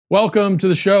Welcome to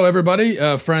the show, everybody,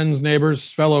 friends, neighbors,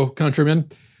 fellow countrymen.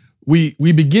 We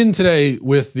begin today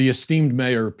with the esteemed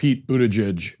mayor, Pete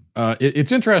Buttigieg.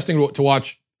 It's interesting to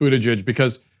watch Buttigieg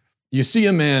because you see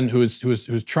a man who's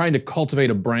trying to cultivate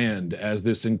a brand as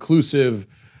this inclusive,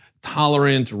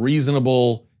 tolerant,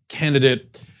 reasonable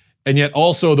candidate, and yet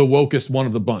also the wokest one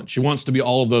of the bunch. He wants to be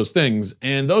all of those things,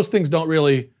 and those things don't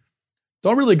really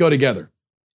go together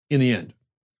in the end.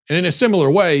 And in a similar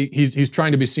way, he's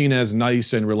trying to be seen as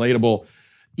nice and relatable,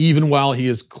 even while he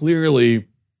is clearly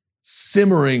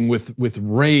simmering with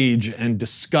rage and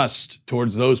disgust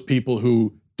towards those people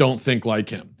who don't think like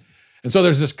him. And so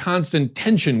there's this constant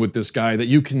tension with this guy that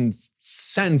you can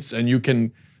sense, and you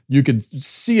could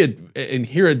see it and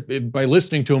hear it by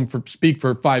listening to him speak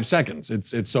for 5 seconds.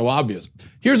 It's so obvious.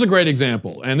 Here's a great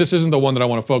example, and this isn't the one that I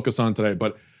want to focus on today,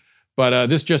 but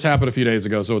this just happened a few days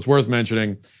ago, so it's worth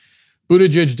mentioning.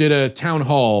 Buttigieg did a town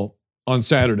hall on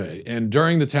Saturday, and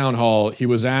during the town hall, he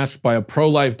was asked by a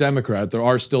pro-life Democrat, there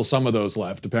are still some of those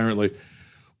left apparently,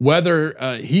 whether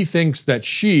he thinks that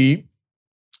she,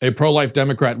 a pro-life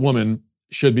Democrat woman,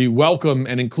 should be welcome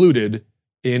and included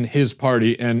in his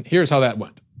party, and here's how that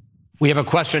went. We have a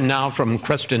question now from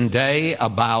Kristen Day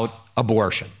about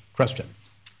abortion. Kristen.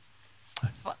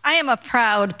 Well, I am a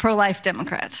proud pro-life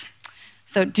Democrat.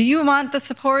 So do you want the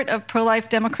support of pro-life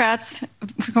Democrats,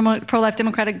 pro-life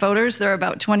Democratic voters? There are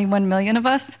about 21 million of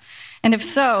us. And if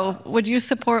so, would you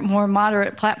support more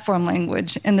moderate platform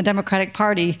language in the Democratic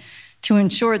Party to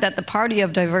ensure that the party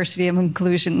of diversity and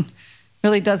inclusion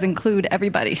really does include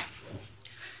everybody?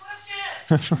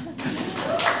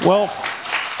 Well,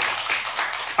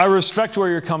 I respect where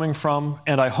you're coming from,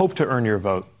 and I hope to earn your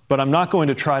vote, but I'm not going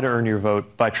to try to earn your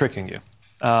vote by tricking you.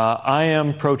 I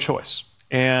am pro-choice.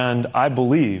 And I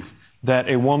believe that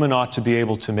a woman ought to be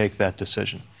able to make that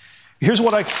decision. Here's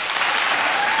what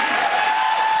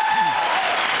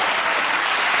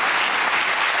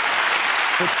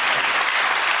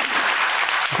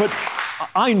but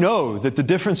I know that the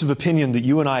difference of opinion that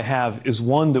you and I have is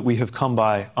one that we have come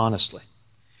by honestly.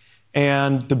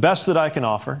 And the best that I can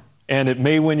offer, and it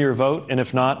may win your vote, and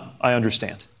if not, I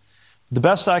understand. The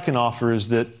best I can offer is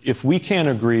that if we can't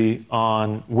agree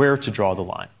on where to draw the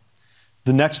line,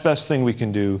 the next best thing we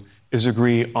can do is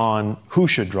agree on who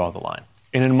should draw the line.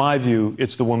 And in my view,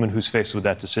 it's the woman who's faced with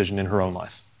that decision in her own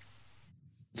life.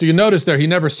 So you notice there, he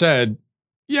never said,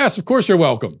 yes, of course you're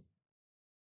welcome.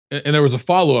 And there was a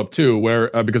follow-up too, where,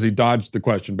 because he dodged the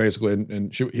question basically,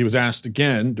 and he was asked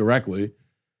again directly,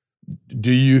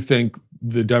 do you think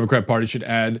the Democrat Party should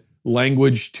add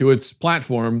language to its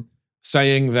platform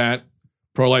saying that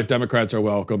pro-life Democrats are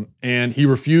welcome? And he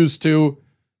refused to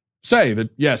say that,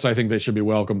 yes, I think they should be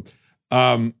welcome.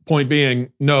 Point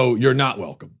being, no, you're not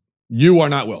welcome. You are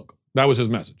not welcome. That was his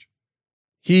message.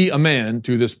 He, a man,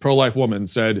 to this pro-life woman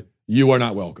said, you are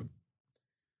not welcome.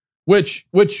 Which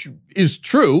is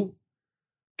true.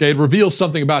 Okay, it reveals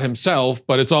something about himself,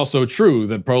 but it's also true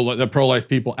that pro-life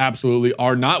people absolutely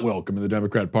are not welcome in the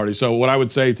Democrat Party. So what I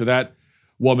would say to that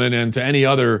woman and to any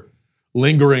other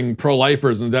lingering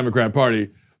pro-lifers in the Democrat Party,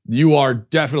 you are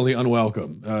definitely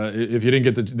unwelcome if you didn't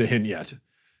get the hint yet.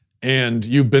 And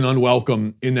you've been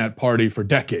unwelcome in that party for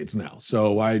decades now.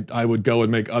 So I would go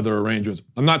and make other arrangements.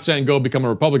 I'm not saying go become a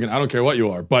Republican. I don't care what you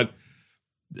are. But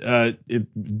the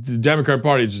Democrat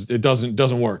Party, it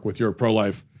doesn't work with your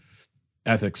pro-life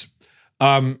ethics.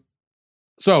 So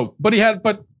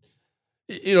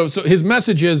his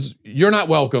message is, you're not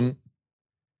welcome.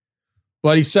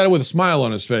 But he said it with a smile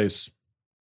on his face.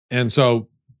 And so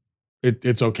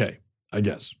it's okay, I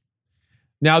guess.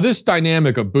 Now, this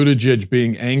dynamic of Buttigieg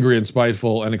being angry and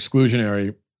spiteful and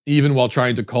exclusionary, even while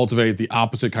trying to cultivate the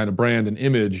opposite kind of brand and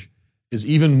image, is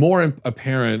even more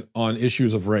apparent on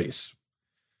issues of race.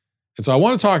 And so I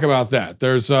want to talk about that.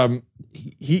 There's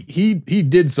he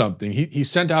did something. He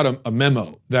sent out a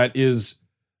memo that is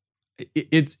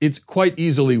it's quite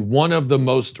easily one of the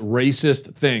most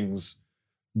racist things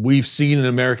we've seen an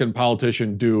American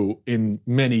politician do in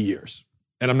many years.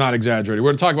 And I'm not exaggerating. We're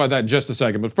going to talk about that in just a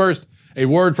second. But first, a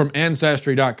word from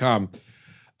Ancestry.com.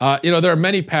 There are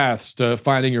many paths to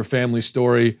finding your family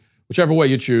story, whichever way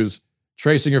you choose,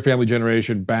 tracing your family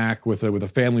generation back with a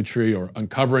family tree or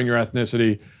uncovering your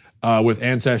ethnicity with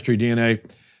Ancestry DNA.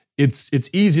 It's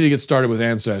easy to get started with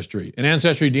Ancestry. An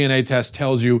Ancestry DNA test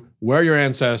tells you where your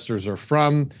ancestors are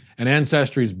from, and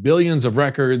Ancestry's billions of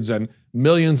records and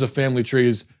millions of family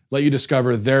trees let you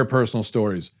discover their personal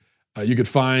stories. You could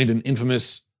find an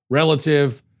infamous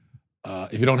relative,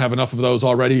 if you don't have enough of those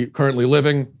already currently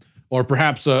living, or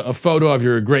perhaps a photo of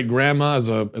your great-grandma as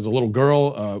a little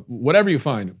girl. Whatever you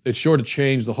find, it's sure to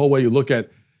change the whole way you look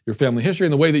at your family history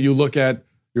and the way that you look at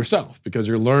yourself, because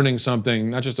you're learning something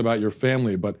not just about your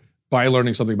family, but by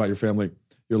learning something about your family,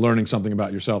 you're learning something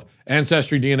about yourself.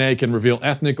 Ancestry DNA can reveal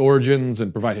ethnic origins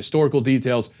and provide historical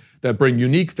details that bring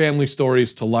unique family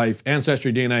stories to life.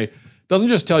 Ancestry DNA doesn't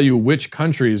just tell you which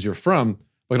countries you're from,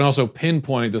 but can also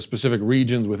pinpoint the specific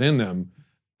regions within them,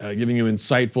 giving you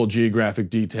insightful geographic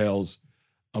details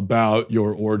about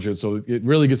your origin. So it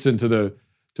really gets into the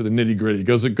nitty-gritty.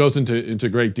 It goes into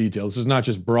great detail. This is not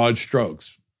just broad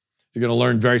strokes. You're going to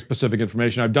learn very specific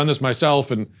information. I've done this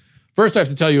myself, and first I have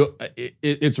to tell you,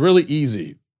 it's really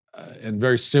easy and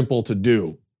very simple to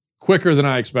do, quicker than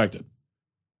I expected.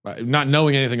 Not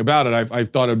knowing anything about it, I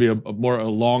thought it'd be a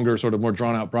longer, sort of more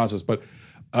drawn-out process. But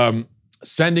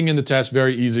sending in the test,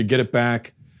 very easy. Get it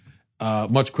back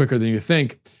much quicker than you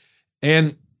think.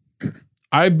 And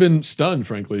I've been stunned,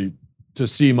 frankly, to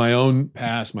see my own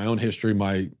past, my own history,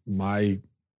 my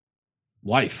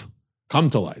life come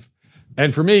to life.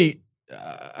 And for me,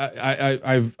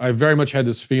 I've very much had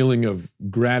this feeling of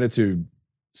gratitude,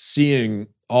 seeing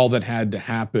all that had to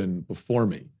happen before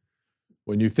me.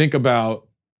 When you think about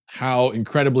how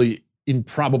incredibly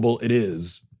improbable it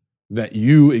is that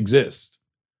you exist,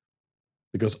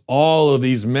 because all of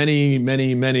these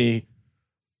many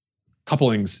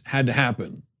couplings had to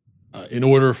happen in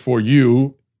order for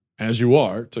you, as you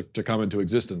are, to come into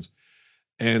existence.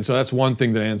 And so that's one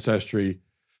thing that Ancestry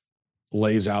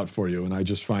lays out for you, and I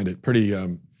just find it pretty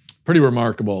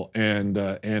remarkable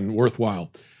and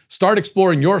worthwhile. Start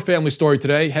exploring your family story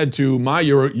today. Head to my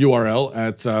URL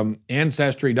at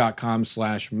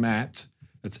ancestry.com/Matt.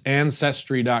 That's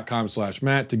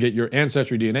ancestry.com/Matt to get your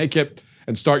Ancestry DNA kit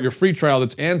and start your free trial.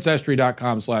 That's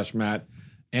ancestry.com/Matt,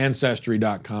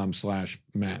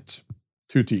 ancestry.com/Matt.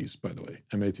 2 T's, by the way,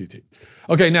 M-A-T-T.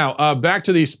 Okay, now back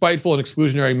to the spiteful and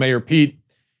exclusionary Mayor Pete.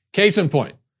 Case in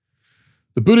point,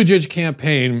 the Buttigieg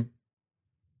campaign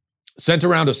sent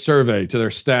around a survey to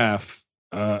their staff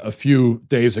a few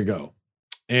days ago.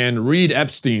 And Reed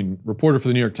Epstein, reporter for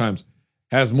the New York Times,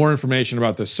 has more information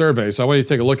about this survey. So I want you to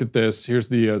take a look at this. Here's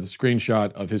the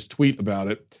screenshot of his tweet about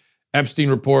it. Epstein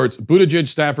reports,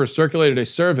 Buttigieg staffers circulated a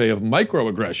survey of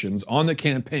microaggressions on the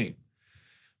campaign.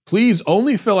 Please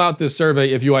only fill out this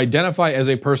survey if you identify as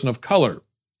a person of color,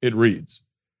 it reads.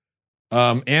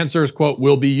 Answers, quote,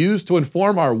 will be used to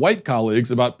inform our white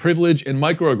colleagues about privilege and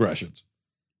microaggressions.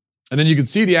 And then you can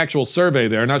see the actual survey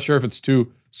there. Not sure if it's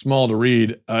too small to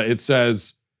read. It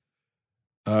says,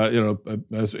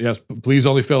 yes, please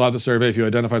only fill out the survey if you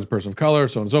identify as a person of color,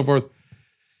 so on and so forth.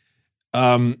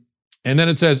 And then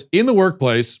it says, in the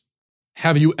workplace,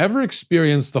 have you ever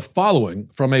experienced the following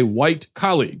from a white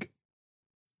colleague?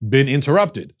 Been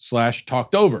interrupted /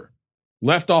 talked over,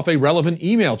 left off a relevant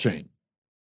email chain,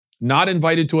 not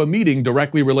invited to a meeting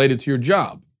directly related to your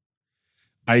job,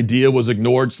 idea was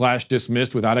ignored /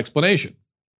 dismissed without explanation,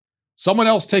 someone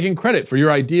else taking credit for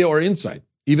your idea or insight,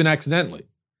 even accidentally,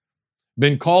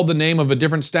 been called the name of a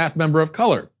different staff member of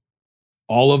color,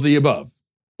 all of the above,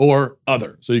 or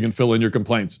other. So you can fill in your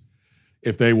complaints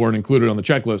if they weren't included on the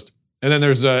checklist. And then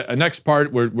there's a next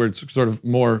part where it's sort of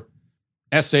more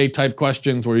essay type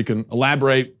questions where you can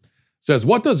elaborate. It says,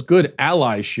 what does good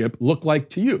allyship look like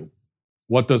to you?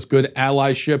 What does good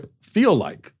allyship feel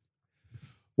like?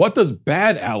 What does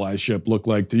bad allyship look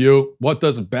like to you? What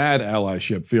does bad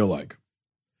allyship feel like?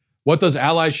 What does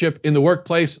allyship in the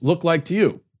workplace look like to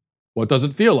you? What does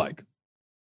it feel like?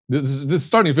 This is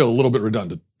starting to feel a little bit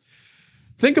redundant.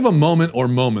 Think of a moment or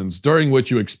moments during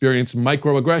which you experienced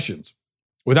microaggressions.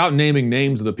 Without naming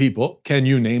names of the people, can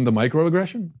you name the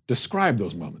microaggression? Describe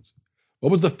those moments.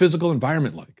 What was the physical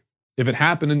environment like? If it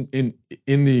happened in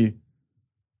the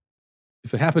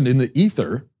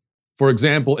ether, for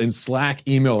example, in Slack,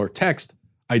 email, or text,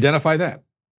 identify that.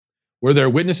 Were there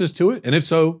witnesses to it? And if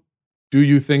so, do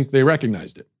you think they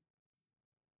recognized it?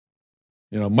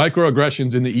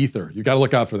 Microaggressions in the ether. You got to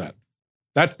look out for that.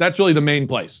 That's really the main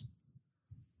place.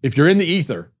 If you're in the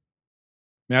ether,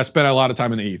 I spent a lot of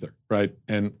time in the ether, right?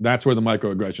 And that's where the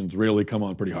microaggressions really come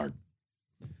on pretty hard.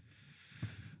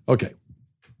 Okay.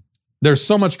 There's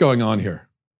so much going on here.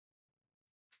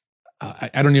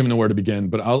 I don't even know where to begin,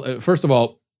 but first of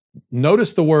all,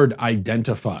 notice the word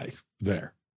identify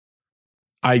there.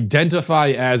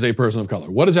 Identify as a person of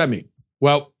color. What does that mean?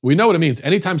 Well, we know what it means.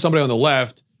 Anytime somebody on the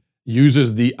left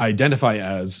uses the identify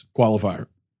as qualifier,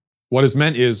 what is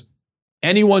meant is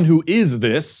anyone who is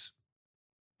this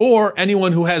or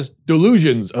anyone who has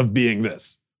delusions of being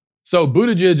this. So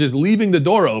Buttigieg is leaving the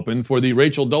door open for the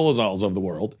Rachel Dolezals of the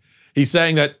world. He's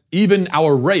saying that even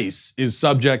our race is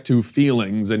subject to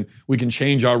feelings and we can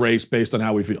change our race based on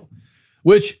how we feel.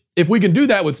 Which, if we can do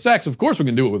that with sex, of course we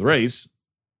can do it with race.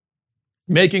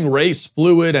 Making race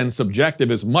fluid and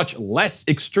subjective is much less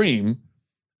extreme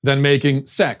than making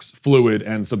sex fluid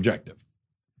and subjective.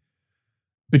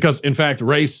 Because, in fact,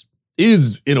 race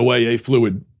is, in a way, a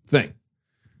fluid thing.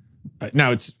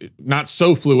 Now, it's not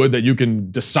so fluid that you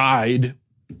can decide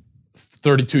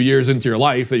 32 years into your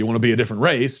life that you want to be a different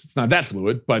race. It's not that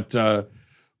fluid, but there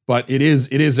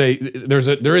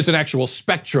is an actual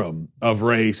spectrum of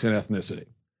race and ethnicity,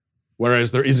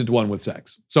 whereas there isn't one with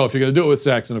sex. So if you're going to do it with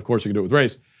sex, then of course you can do it with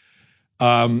race.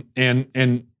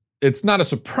 And it's not a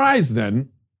surprise then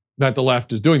that the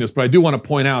left is doing this, but I do want to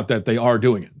point out that they are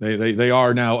doing it. They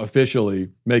are now officially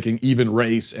making even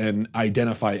race and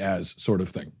identify as sort of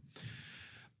thing.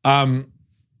 And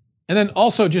then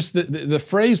also just the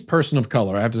phrase person of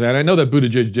color, I have to say, and I know that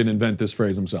Buttigieg didn't invent this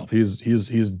phrase himself.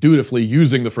 He's dutifully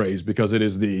using the phrase because it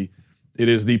is the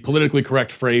politically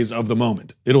correct phrase of the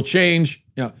moment. It'll change,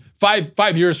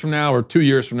 5 years from now or 2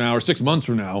 years from now or 6 months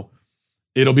from now,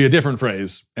 it'll be a different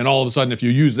phrase. And all of a sudden, if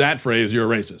you use that phrase,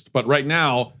 you're a racist. But right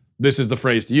now, this is the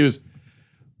phrase to use.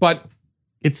 But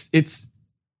it's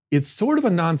sort of a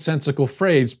nonsensical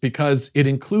phrase because it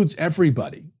includes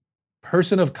everybody.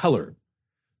 Person of color.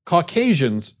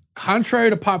 Caucasians, contrary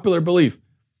to popular belief,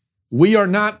 we are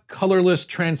not colorless,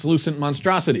 translucent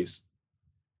monstrosities.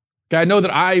 Okay, I know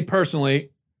that I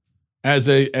personally, as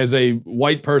a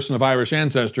white person of Irish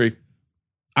ancestry,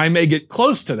 I may get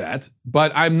close to that,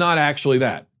 but I'm not actually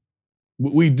that.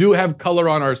 We do have color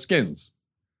on our skins.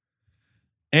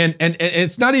 And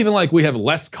it's not even like we have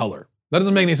less color. That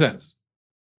doesn't make any sense.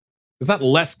 It's not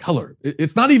less color.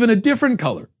 It's not even a different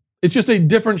color. It's just a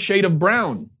different shade of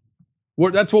brown.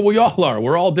 That's what we all are.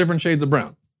 We're all different shades of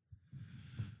brown.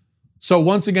 So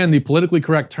once again, the politically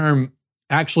correct term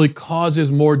actually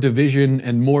causes more division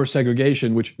and more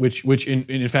segregation, which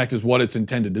in fact is what it's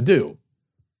intended to do.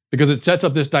 Because it sets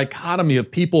up this dichotomy of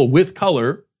people with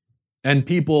color and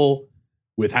people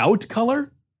without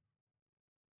color,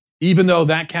 even though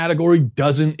that category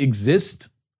doesn't exist.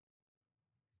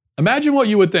 Imagine what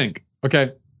you would think,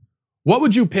 okay? What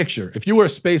would you picture if you were a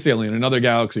space alien in another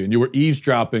galaxy and you were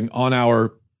eavesdropping on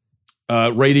our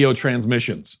radio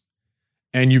transmissions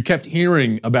and you kept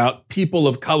hearing about people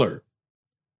of color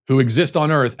who exist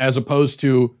on Earth as opposed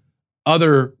to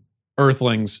other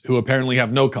Earthlings who apparently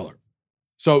have no color?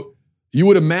 So you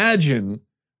would imagine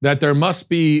that there must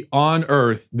be on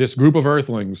Earth this group of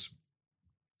Earthlings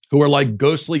who are like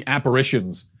ghostly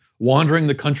apparitions wandering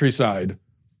the countryside,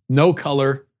 no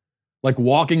color, like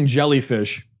walking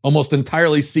jellyfish, almost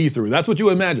entirely see-through. That's what you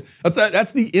would imagine.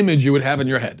 That's the image you would have in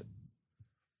your head.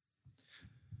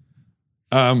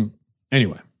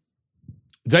 Anyway,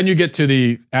 then you get to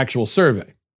the actual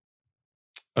survey.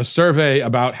 A survey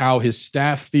about how his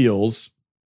staff feels,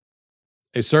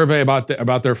 a survey about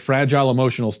their fragile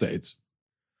emotional states.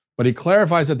 But he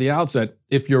clarifies at the outset,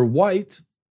 if you're white,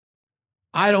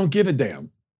 I don't give a damn.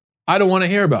 I don't want to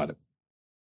hear about it.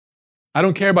 I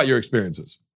don't care about your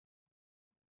experiences.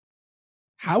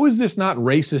 How is this not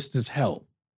racist as hell?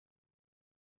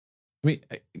 I mean,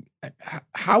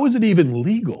 how is it even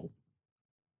legal?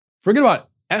 Forget about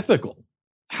ethical.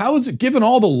 How is it, given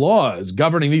all the laws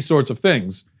governing these sorts of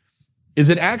things, is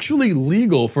it actually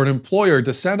legal for an employer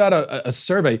to send out a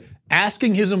survey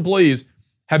asking his employees,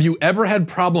 have you ever had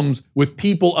problems with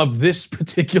people of this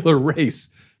particular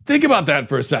race? Think about that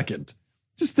for a second.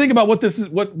 Just think about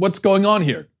what's going on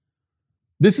here.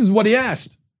 This is what he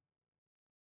asked.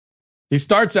 He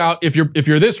starts out, if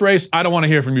you're this race, I don't want to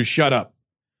hear from you. Shut up.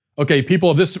 Okay, people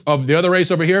of the other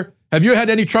race over here, have you had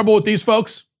any trouble with these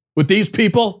folks? With these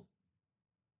people?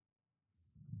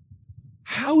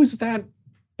 How is that?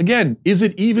 Again, is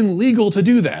it even legal to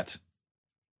do that?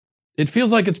 It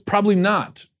feels like it's probably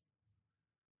not.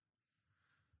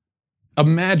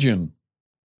 Imagine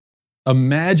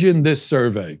this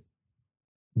survey,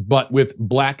 but with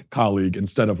black colleague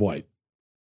instead of white.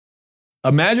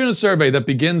 Imagine a survey that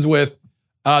begins with,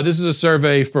 this is a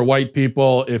survey for white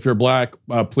people. If you're black,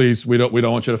 please, we don't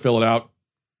want you to fill it out.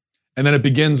 And then it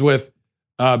begins with,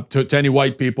 to any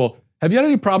white people, have you had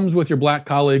any problems with your black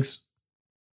colleagues?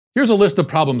 Here's a list of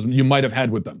problems you might have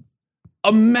had with them.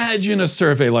 Imagine a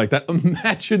survey like that.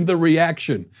 Imagine the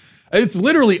reaction. It's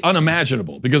literally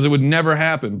unimaginable because it would never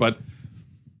happen. But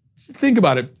think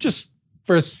about it just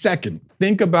for a second.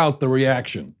 Think about the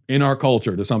reaction in our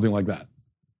culture to something like that.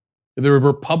 If they're a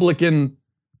Republican,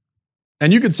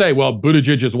 and you could say, well,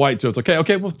 Buttigieg is white, so it's okay.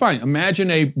 Okay, well, fine.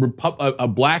 Imagine a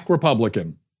black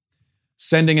Republican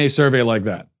sending a survey like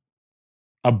that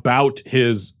about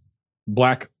his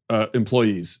black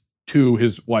employees to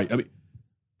his white. I mean,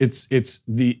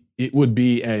 it would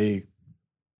be an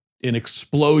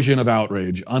explosion of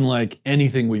outrage, unlike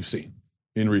anything we've seen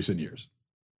in recent years.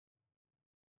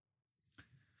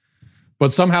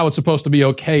 But somehow it's supposed to be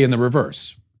okay in the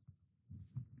reverse.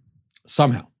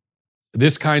 Somehow.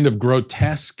 This kind of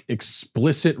grotesque,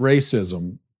 explicit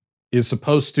racism is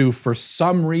supposed to, for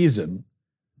some reason,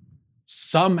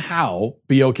 somehow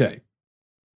be okay.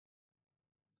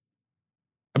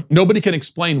 Nobody can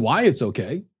explain why it's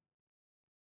okay.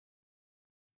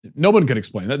 No one can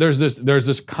explain that. There's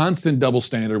this constant double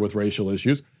standard with racial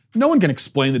issues. No one can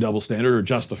explain the double standard or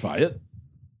justify it.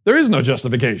 There is no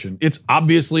justification. It's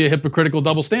obviously a hypocritical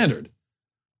double standard.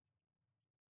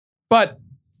 But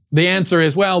the answer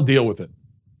is, well, deal with it.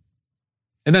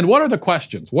 And then what are the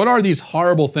questions? What are these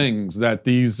horrible things that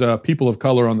these people of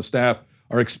color on the staff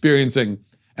are experiencing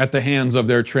at the hands of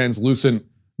their translucent,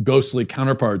 ghostly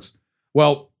counterparts?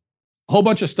 Well, a whole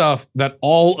bunch of stuff that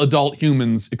all adult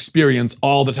humans experience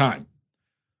all the time.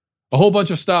 A whole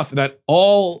bunch of stuff that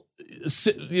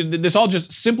this all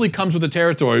just simply comes with the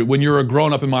territory when you're a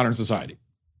grown-up in modern society.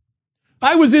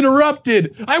 I was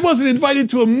interrupted. I wasn't invited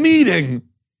to a meeting.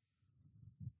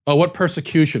 Oh, what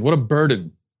persecution, what a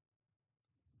burden.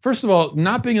 First of all,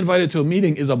 not being invited to a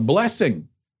meeting is a blessing.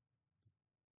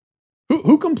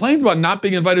 Who complains about not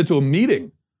being invited to a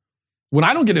meeting? When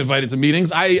I don't get invited to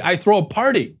meetings, I throw a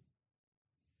party.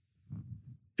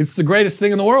 It's the greatest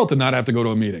thing in the world to not have to go to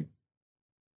a meeting.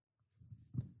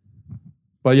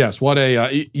 But yes,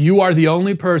 you are the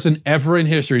only person ever in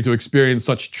history to experience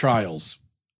such trials.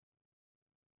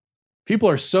 People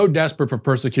are so desperate for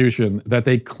persecution that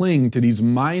they cling to these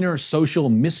minor social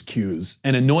miscues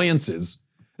and annoyances.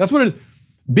 That's what it is.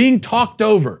 Being talked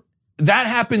over. That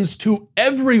happens to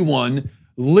everyone,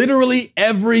 literally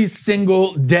every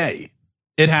single day.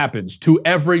 It happens to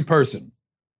every person.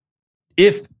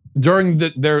 If during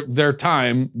their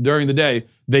time, during the day,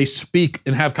 they speak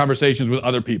and have conversations with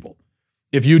other people.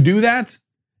 If you do that,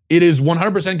 it is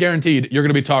 100% guaranteed you're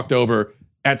going to be talked over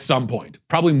at some point,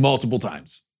 probably multiple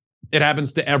times. It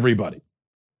happens to everybody.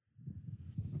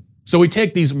 So we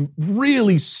take these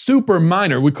really super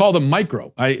minor, we call them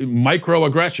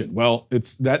microaggression. Well,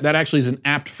 that actually is an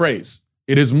apt phrase.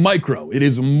 It is micro. It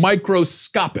is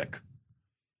microscopic.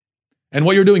 And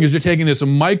what you're doing is you're taking this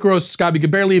microscopic, you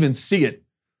can barely even see it.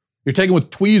 You're taking with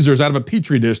tweezers out of a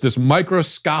petri dish, this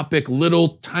microscopic,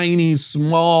 little, tiny,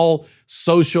 small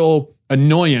social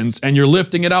annoyance, and you're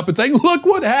lifting it up and saying, look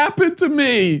what happened to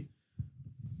me.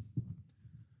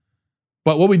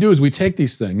 But what we do is we take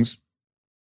these things,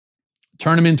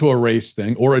 turn them into a race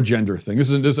thing or a gender thing.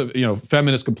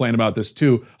 Feminists complain about this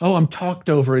too. Oh, I'm talked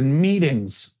over in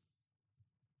meetings.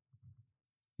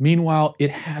 Meanwhile, it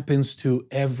happens to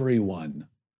everyone.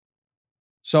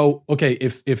 So, okay,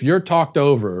 if you're talked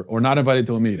over or not invited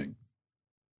to a meeting,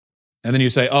 and then you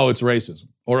say, oh, it's racism,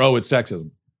 or oh, it's sexism.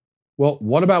 Well,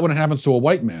 what about when it happens to a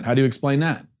white man? How do you explain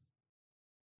that?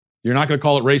 You're not going to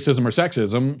call it racism or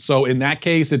sexism. So in that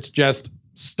case, it's just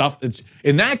stuff.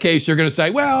 In that case, you're going to say,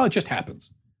 well, it just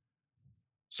happens.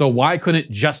 So why couldn't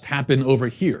it just happen over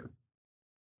here?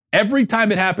 Every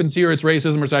time it happens here, it's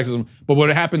racism or sexism. But when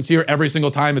it happens here, every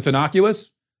single time, it's innocuous?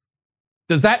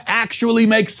 Does that actually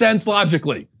make sense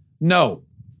logically? No.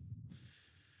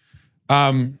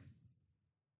 By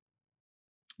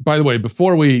the way,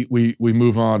 before we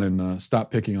move on and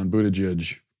stop picking on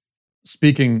Buttigieg,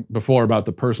 speaking before about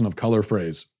the person of color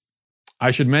phrase,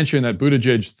 I should mention that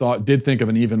Buttigieg did think of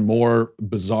an even more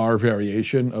bizarre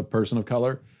variation of person of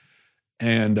color.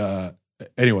 And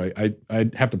anyway,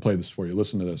 I'd have to play this for you.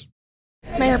 Listen to this.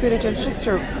 Mayor Buttigieg, just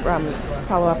to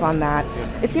follow up on that,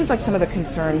 it seems like some of the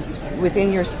concerns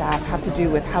within your staff have to do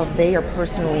with how they are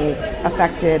personally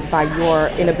affected by your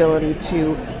inability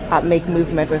to make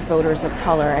movement with voters of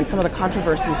color and some of the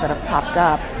controversies that have popped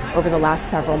up over the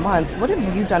last several months. What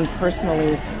have you done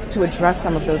personally to address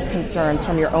some of those concerns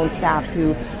from your own staff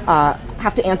who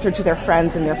have to answer to their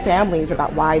friends and their families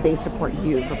about why they support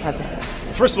you for president?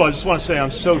 First of all, I just want to say I'm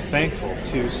so thankful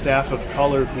to staff of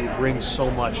color who bring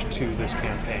so much to this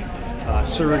campaign.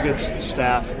 Surrogates,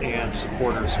 staff, and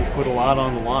supporters who put a lot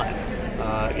on the line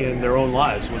in their own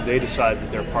lives when they decide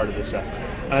that they're part of this effort.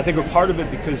 And I think we're part of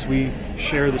it because we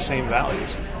share the same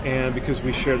values and because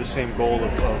we share the same goal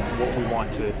of what we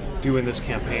want to do in this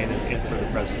campaign and for the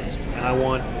presidency. And I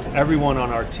want everyone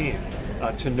on our team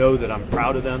to know that I'm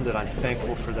proud of them, that I'm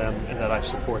thankful for them, and that I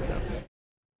support them.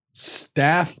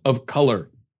 Staff of color.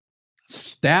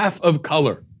 Staff of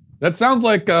color. That sounds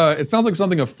like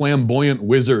something a flamboyant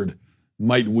wizard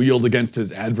might wield against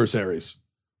his adversaries.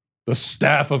 The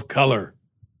staff of color.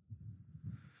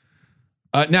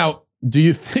 Now, do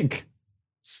you think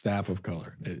staff of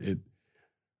color?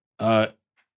 But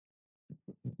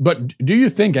do you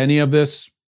think any of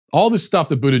this, all this stuff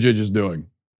that Buttigieg is doing,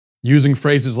 using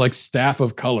phrases like staff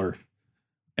of color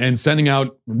and sending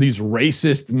out these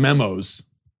racist memos,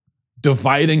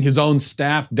 dividing his own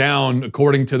staff down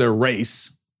according to their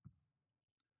race.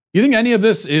 You think any of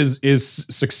this is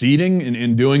succeeding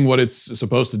in doing what it's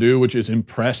supposed to do, which is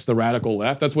impress the radical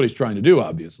left? That's what he's trying to do,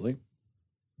 obviously.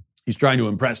 He's trying to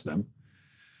impress them.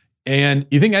 And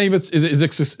you think any of it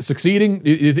is succeeding?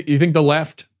 You think the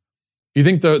left, you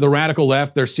think the radical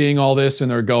left, they're seeing all this and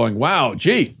they're going, wow,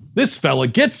 gee, this fella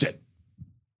gets it.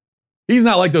 He's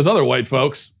not like those other white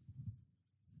folks.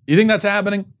 You think that's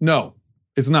happening? No,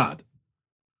 it's not.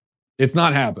 It's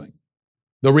not happening.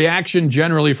 The reaction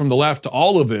generally from the left to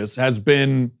all of this has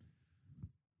been,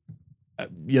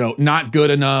 not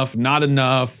good enough, not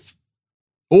enough.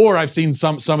 Or I've seen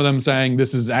some of them saying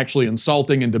this is actually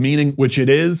insulting and demeaning, which it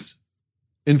is,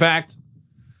 in fact.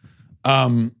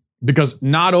 Because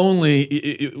not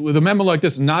only, with a memo like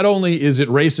this, not only is it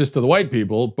racist to the white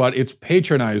people, but it's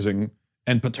patronizing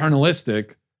and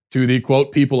paternalistic to the,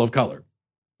 quote, people of color,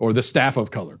 or the staff of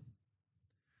color.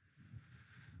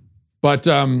 But,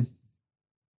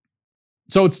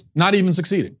 so it's not even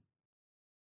succeeding.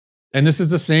 And this is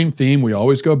the same theme we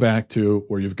always go back to,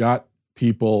 where you've got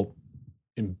people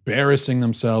embarrassing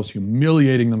themselves,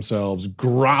 humiliating themselves,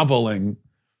 groveling,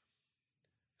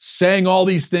 saying all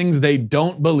these things they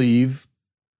don't believe.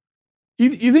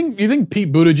 You think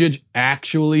Pete Buttigieg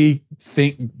actually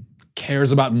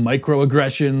cares about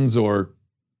microaggressions, or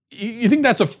you think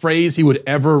that's a phrase he would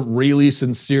ever really,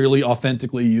 sincerely,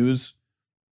 authentically use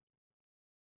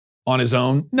on his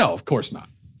own? No, of course not.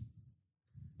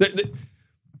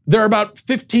 There are about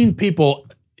 15 people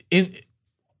in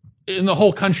the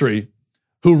whole country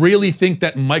who really think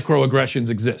that microaggressions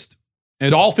exist.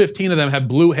 And all 15 of them have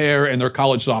blue hair and they're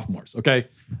college sophomores, okay?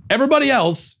 Everybody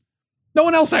else, no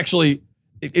one else actually,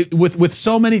 with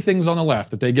so many things on the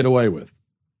left that they get away with,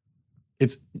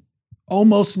 it's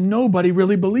almost nobody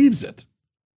really believes it.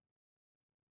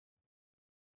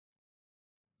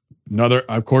 Another,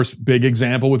 of course, big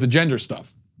example with the gender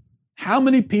stuff. How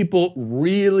many people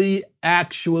really,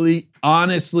 actually,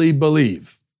 honestly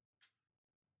believe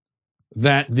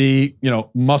that the,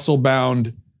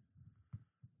 muscle-bound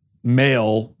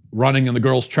male running in the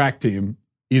girls' track team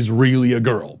is really a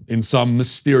girl in some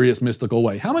mysterious, mystical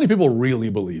way? How many people really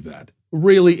believe that?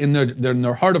 Really, in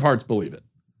their heart of hearts, believe it?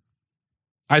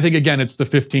 I think, again, it's the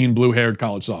 15 blue-haired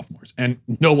college sophomores and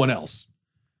no one else.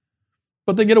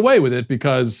 But they get away with it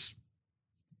because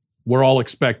we're all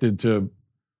expected to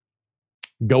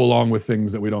go along with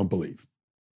things that we don't believe.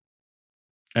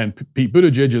 And Pete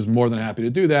Buttigieg is more than happy to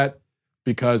do that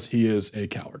because he is a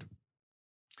coward.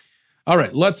 All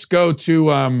right, let's go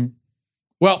to,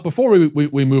 before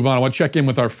we move on, I want to check in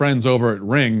with our friends over at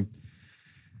Ring.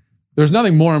 There's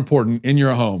nothing more important in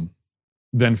your home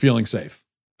than feeling safe.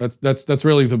 That's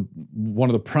really one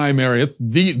of the primary,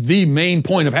 the main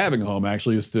point of having a home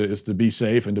actually is to be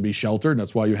safe and to be sheltered. And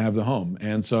that's why you have the home.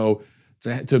 And so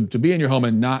to be in your home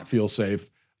and not feel safe,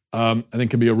 I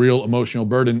think can be a real emotional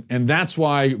burden. And that's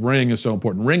why Ring is so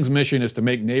important. Ring's mission is to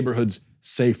make neighborhoods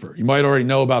safer. You might already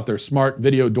know about their smart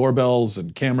video doorbells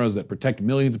and cameras that protect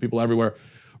millions of people everywhere.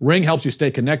 Ring helps you stay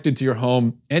connected to your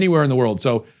home anywhere in the world.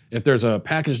 So if there's a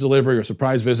package delivery or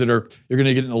surprise visitor, you're going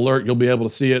to get an alert. You'll be able to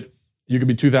see it. You could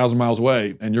be 2,000 miles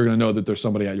away and you're going to know that there's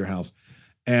somebody at your house.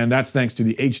 And that's thanks to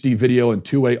the HD video and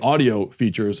two-way audio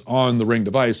features on the Ring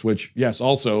device, which, yes,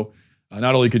 also,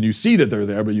 not only can you see that they're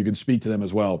there, but you can speak to them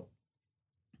as well.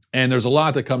 And there's a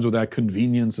lot that comes with that.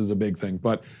 Convenience is a big thing.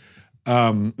 But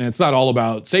and it's not all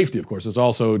about safety, of course. It's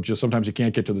also just sometimes you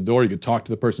can't get to the door. You could talk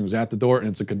to the person who's at the door, and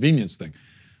it's a convenience thing.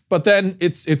 But then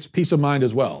it's peace of mind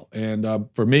as well. And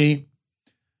for me,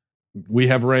 we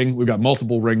have Ring. We've got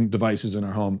multiple Ring devices in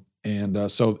our home.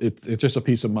 And so it's just a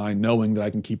peace of mind knowing that I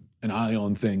can keep an eye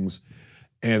on things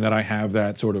and that I have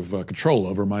that sort of control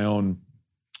over my own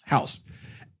house.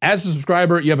 As a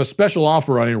subscriber, you have a special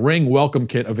offer on a Ring welcome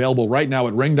kit available right now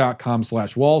at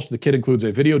ring.com/Walsh. The kit includes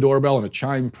a video doorbell and a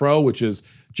Chime Pro, which is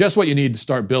just what you need to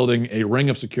start building a ring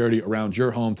of security around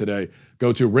your home today.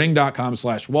 Go to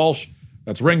ring.com/Walsh.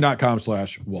 That's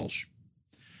ring.com/Walsh.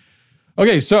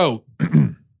 Okay, so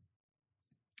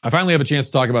I finally have a chance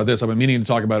to talk about this. I've been meaning to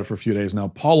talk about it for a few days now.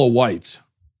 Paula White,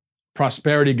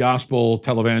 prosperity gospel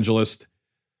televangelist,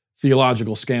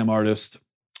 theological scam artist,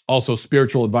 also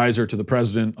spiritual advisor to the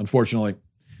president, unfortunately,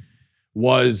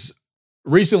 was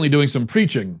recently doing some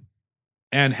preaching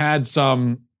and had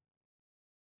some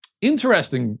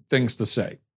interesting things to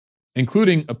say,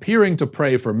 including appearing to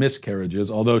pray for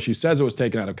miscarriages, although she says it was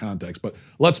taken out of context. But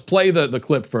let's play the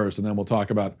clip first, and then we'll talk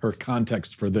about her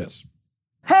context for this.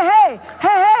 Hey,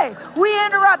 pray. We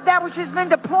interrupt that which has been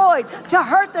deployed to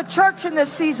hurt the church in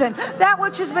this season, that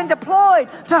which has been deployed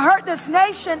to hurt this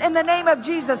nation in the name of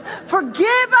Jesus.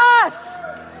 Forgive us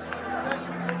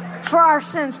for our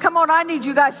sins. Come on, I need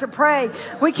you guys to pray.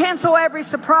 We cancel every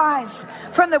surprise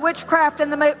from the witchcraft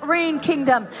and the marine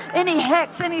kingdom. Any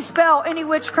hex, any spell, any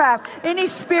witchcraft, any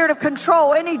spirit of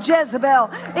control, any Jezebel,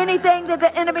 anything that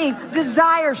the enemy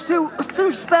desires through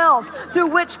spells, through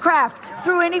witchcraft,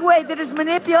 through any way that is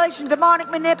manipulation, demonic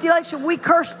manipulation, we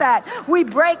curse that. We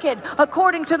break it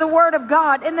according to the word of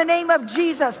God. In the name of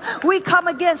Jesus, we come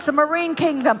against the marine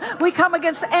kingdom. We come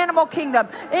against the animal kingdom.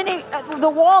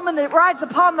 The woman that rides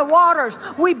upon the waters,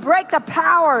 we break the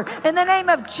power in the name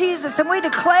of Jesus. And we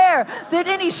declare that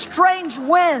any strange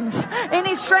winds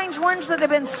that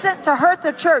have been sent to hurt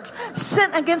the church,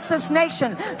 sent against this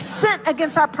nation, sent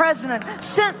against our president,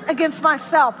 sent against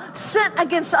myself, sent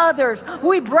against others,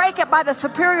 we break it by the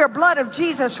superior blood of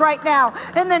Jesus right now.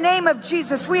 In the name of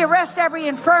Jesus, we arrest every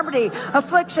infirmity,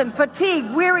 affliction, fatigue,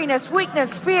 weariness,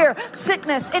 weakness, fear,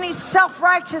 sickness, any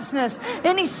self-righteousness,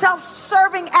 any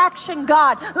self-serving action,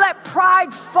 God. Let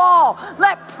pride fall.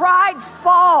 Let pride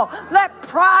fall. Let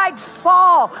pride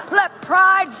fall. Let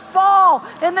pride fall.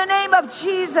 In the name of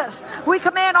Jesus, we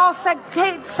command all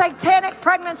satanic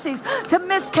pregnancies to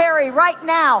miscarry right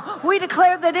now. We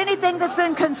declare that anything that's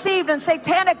been conceived in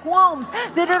satanic wombs,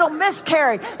 that it'll miscarry.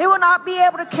 It will not be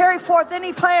able to carry forth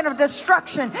any plan of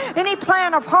destruction, any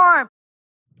plan of harm.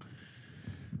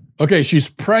 Okay, she's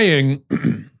praying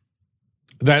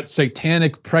that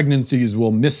satanic pregnancies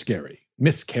will miscarry,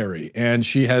 and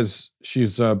she's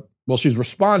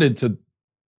responded to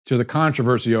the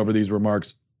controversy over these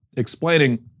remarks,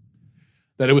 explaining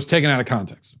that it was taken out of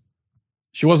context.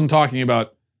 She wasn't talking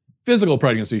about physical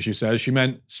pregnancy, she says. She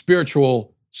meant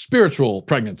spiritual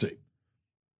pregnancy.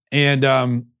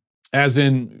 And as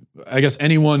in, I guess,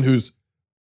 anyone who's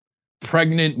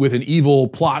pregnant with an evil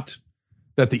plot,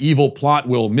 that the evil plot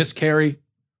will miscarry.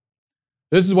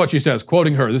 This is what she says,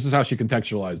 quoting her. This is how she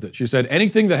contextualized it. She said,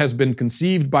 anything that has been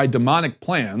conceived by demonic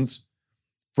plans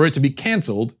for it to be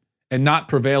canceled and not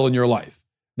prevail in your life.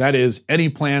 That is, any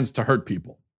plans to hurt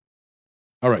people.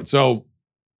 All right, so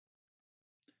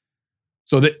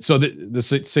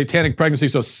the satanic pregnancy,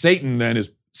 so Satan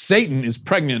is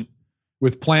pregnant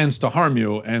with plans to harm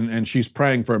you, and she's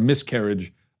praying for a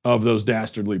miscarriage of those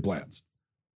dastardly plans.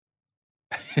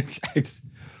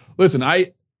 Listen,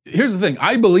 here's the thing.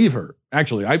 I believe her,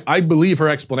 actually. I believe her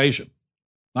explanation.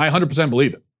 I 100%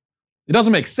 believe it. It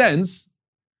doesn't make sense.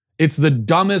 It's the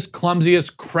dumbest,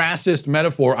 clumsiest, crassest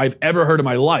metaphor I've ever heard in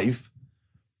my life.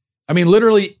 I mean,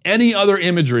 literally any other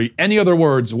imagery, any other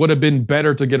words would have been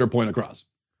better to get her point across.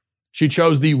 She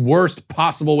chose the worst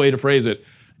possible way to phrase it,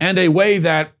 and a way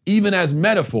that, even as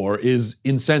metaphor, is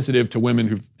insensitive to women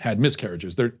who've had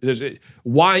miscarriages.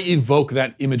 Why evoke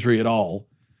that imagery at all?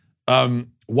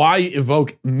 Why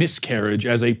evoke miscarriage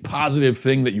as a positive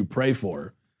thing that you pray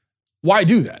for? Why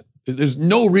do that? There's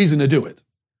no reason to do it.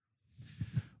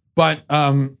 But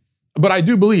I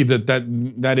do believe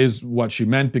that is what she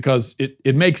meant, because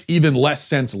it makes even less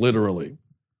sense literally.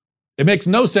 It makes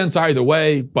no sense either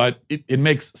way, but it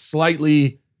makes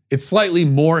slightly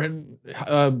more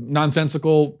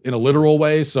nonsensical in a literal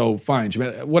way. So fine, she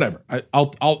meant, whatever.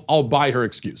 I'll buy her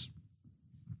excuse.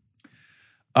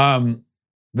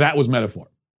 That was metaphor.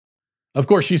 Of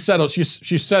course, she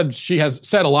said she has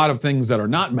said a lot of things that are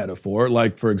not metaphor,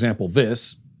 like, for example,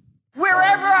 this.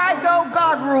 Wherever I go,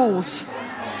 God rules.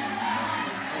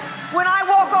 When I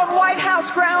walk on White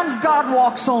House grounds, God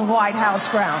walks on White House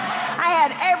grounds. I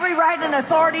had every right and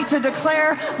authority to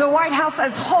declare the White House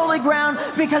as holy ground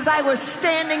because I was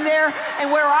standing there,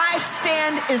 and where I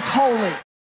stand is holy.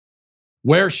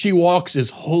 Where she walks is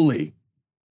holy.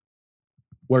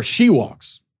 Where she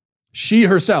walks, she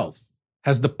herself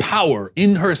has the power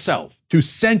in herself to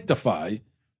sanctify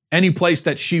any place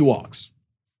that she walks.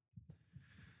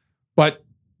 But,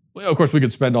 of course, we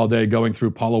could spend all day going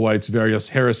through Paula White's various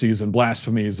heresies and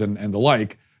blasphemies and the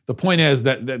like. The point is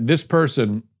that this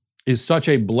person is such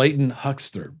a blatant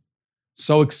huckster,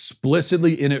 so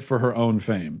explicitly in it for her own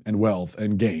fame and wealth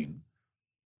and gain,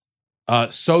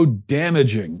 so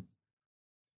damaging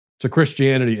to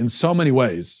Christianity in so many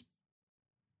ways,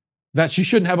 that she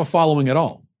shouldn't have a following at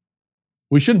all.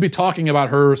 We shouldn't be talking about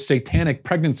her satanic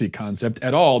pregnancy concept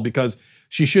at all, because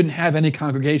she shouldn't have any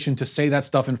congregation to say that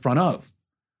stuff in front of.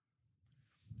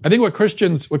 I think what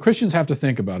Christians have to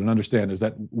think about and understand is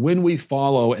that when we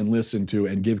follow and listen to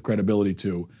and give credibility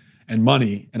to and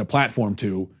money and a platform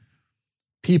to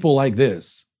people like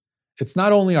this, it's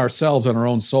not only ourselves and our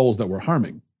own souls that we're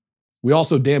harming. We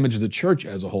also damage the church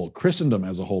as a whole, Christendom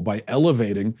as a whole, by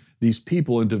elevating these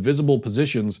people into visible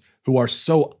positions who are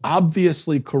so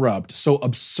obviously corrupt, so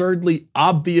absurdly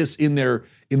obvious in their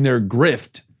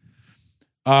grift.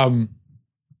 And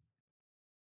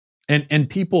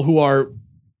people who are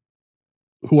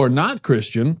not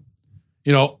Christian,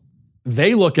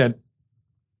 they look at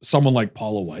someone like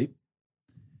Paula White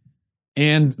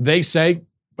and they say,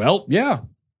 well, yeah,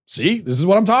 see, this is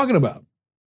what I'm talking about.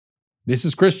 This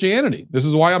is Christianity. This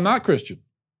is why I'm not Christian.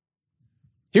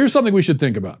 Here's something we should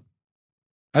think about.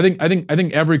 I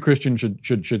think every Christian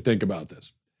should think about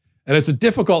this. And it's a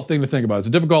difficult thing to think about. It's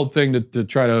a difficult thing to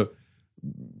try to,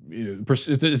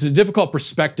 it's a difficult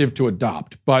perspective to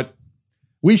adopt. But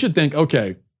we should think,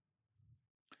 okay,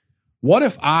 what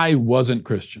if I wasn't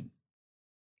Christian?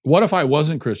 What if I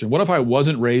wasn't Christian? What if I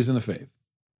wasn't raised in the faith?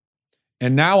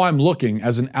 And now I'm looking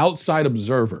as an outside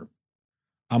observer.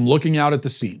 I'm looking out at the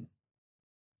scene.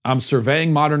 I'm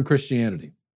surveying modern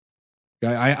Christianity.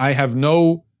 I have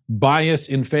no bias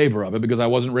in favor of it because I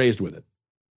wasn't raised with it.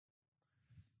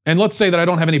 And let's say that I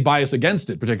don't have any bias against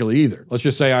it particularly either. Let's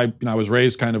just say I was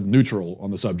raised kind of neutral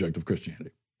on the subject of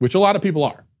Christianity, which a lot of people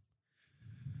are.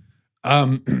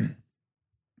 I'm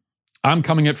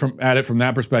coming at it from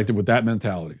that perspective with that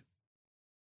mentality.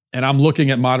 And I'm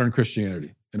looking at modern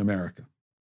Christianity in America.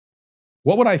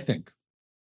 What would I think?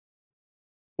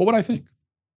 What would I think?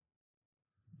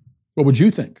 What would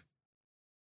you think?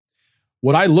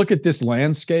 Would I look at this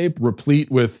landscape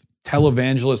replete with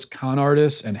televangelist con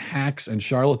artists and hacks and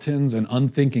charlatans and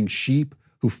unthinking sheep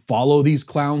who follow these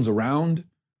clowns around?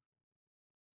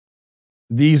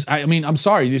 I'm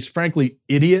sorry, these frankly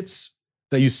idiots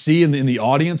that you see in the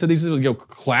audience of these people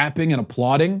clapping and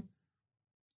applauding?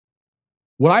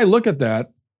 Would I look at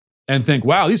that and think,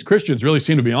 wow, these Christians really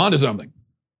seem to be onto something?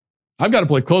 I've got to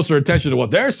pay closer attention to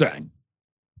what they're saying.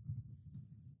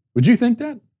 Would you think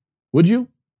that? Would you?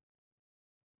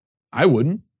 I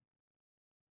wouldn't.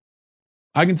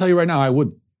 I can tell you right now, I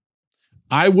wouldn't.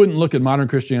 I wouldn't look at modern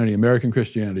Christianity, American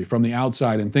Christianity, from the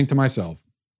outside and think to myself,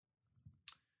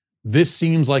 this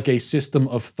seems like a system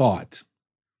of thought,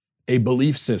 a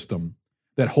belief system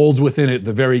that holds within it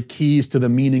the very keys to the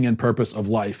meaning and purpose of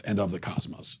life and of the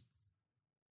cosmos.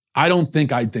 I don't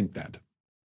think I'd think that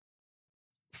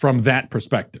from that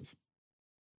perspective.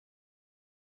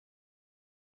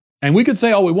 And we could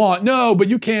say all we want, no, but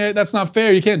you can't, that's not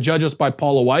fair. You can't judge us by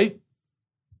Paula White.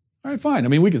 All right, fine. I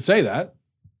mean, we could say that.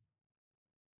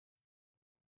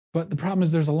 But the problem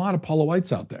is there's a lot of Paula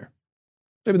Whites out there.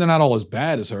 Maybe they're not all as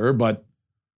bad as her, but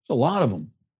there's a lot of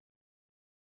them.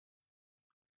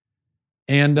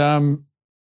 And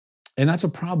that's a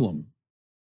problem.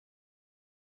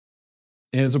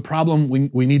 And it's a problem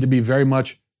we need to be very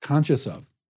much conscious of.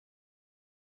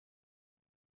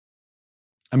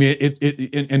 I mean,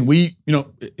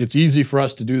 it's easy for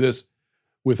us to do this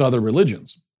with other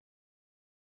religions.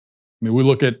 I mean, we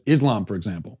look at Islam, for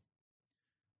example,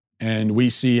 and we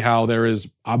see how there is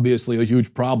obviously a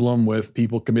huge problem with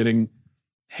people committing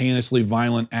heinously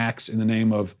violent acts in the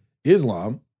name of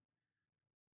Islam.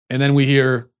 And then we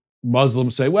hear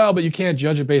Muslims say, well, but you can't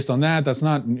judge it based on that. That's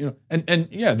not, and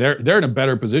yeah, they're in a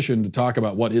better position to talk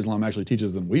about what Islam actually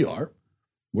teaches than we are.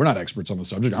 We're not experts on the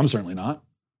subject. I'm certainly not.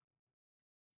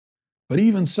 But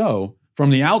even so, from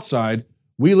the outside,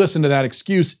 we listen to that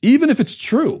excuse, even if it's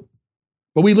true.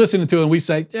 But we listen to it and we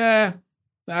say, yeah,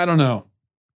 I don't know.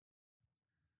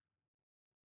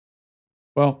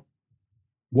 Well,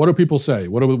 what do people say?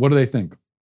 What do they think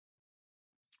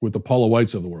with the Paula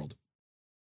Whites of the world?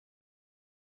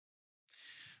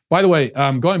 By the way,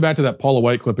 going back to that Paula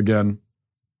White clip again,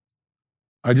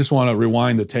 I just want to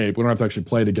rewind the tape. We don't have to actually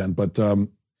play it again, but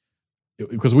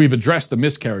because we've addressed the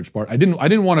miscarriage part. I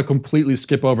didn't want to completely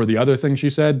skip over the other thing she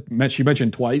said. She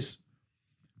mentioned twice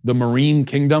the marine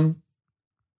kingdom,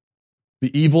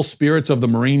 the evil spirits of the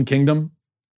marine kingdom.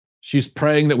 She's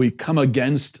praying that we come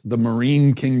against the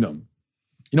marine kingdom.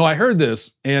 I heard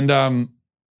this, and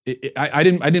I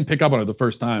didn't pick up on it the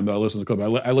first time that I listened to the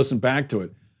clip. I listened back to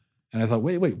it, and I thought,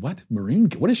 wait, what? Marine?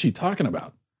 What is she talking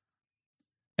about?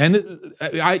 And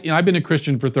I've been a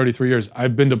Christian for 33 years.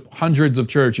 I've been to hundreds of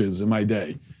churches in my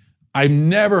day. I've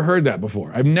never heard that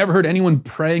before. I've never heard anyone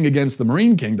praying against the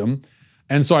marine kingdom.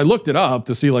 And so I looked it up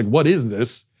to see, what is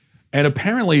this? And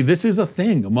apparently this is a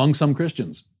thing among some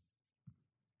Christians.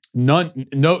 No,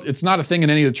 it's not a thing in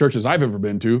any of the churches I've ever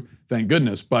been to, thank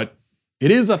goodness, but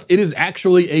it is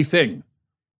actually a thing.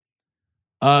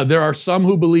 There are some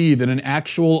who believe in an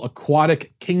actual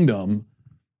aquatic kingdom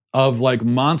of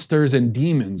monsters and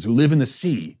demons who live in the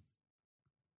sea.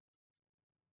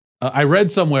 I read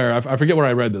somewhere, I forget where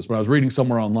I read this, but I was reading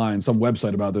somewhere online, some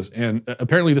website about this, and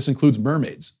apparently this includes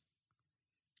mermaids.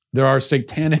 There are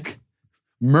satanic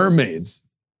mermaids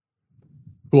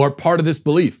who are part of this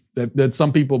belief that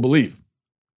some people believe.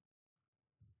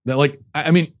 That, like,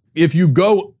 I mean, if you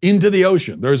go into the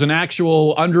ocean, there's an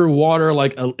actual underwater,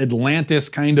 like Atlantis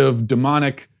kind of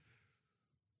demonic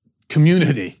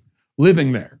community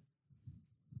living there.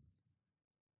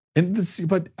 And this,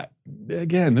 but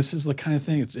again, this is the kind of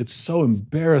thing, it's so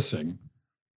embarrassing.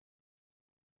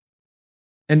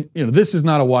 And, you know, this is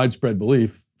not a widespread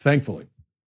belief, thankfully.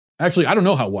 Actually, I don't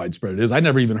know how widespread it is. I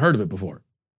never even heard of it before.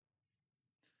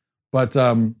 But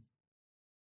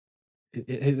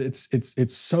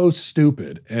it's so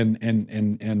stupid and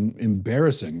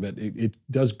embarrassing that it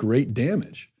does great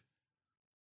damage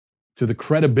to the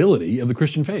credibility of the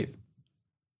Christian faith.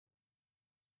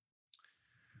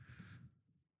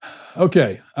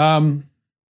 Okay.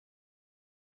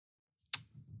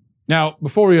 Now,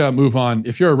 before we move on,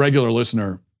 if you're a regular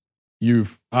listener,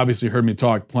 you've obviously heard me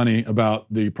talk plenty about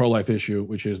the pro-life issue,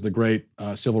 which is the great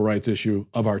civil rights issue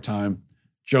of our time.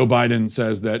 Joe Biden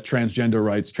says that transgender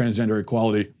rights, transgender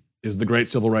equality is the great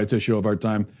civil rights issue of our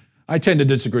time. I tend to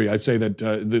disagree. I say that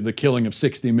the killing of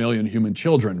 60 million human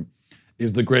children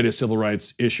is the greatest civil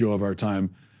rights issue of our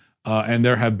time. And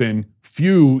there have been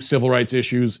few civil rights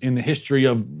issues in the history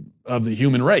of the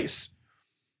human race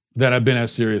that have been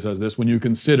as serious as this when you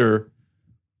consider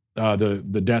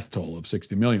the death toll of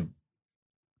 60 million.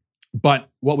 But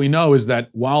what we know is that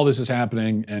while this is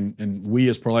happening, and we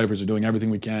as pro-lifers are doing everything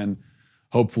we can,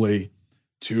 hopefully,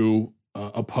 to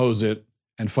oppose it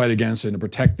and fight against it and to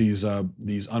protect these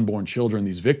unborn children,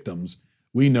 these victims,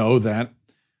 we know that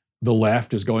the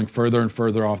left is going further and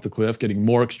further off the cliff, getting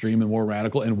more extreme and more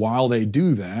radical. And while they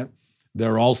do that,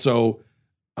 they're also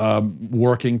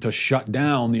working to shut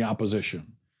down the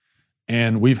opposition.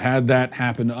 And we've had that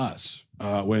happen to us.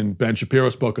 When Ben Shapiro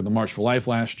spoke at the March for Life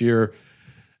last year,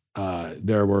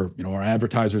 there were, our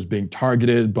advertisers being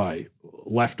targeted by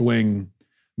left-wing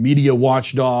media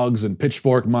watchdogs and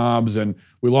pitchfork mobs, and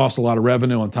we lost a lot of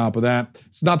revenue on top of that.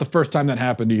 It's not the first time that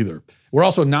happened either. We're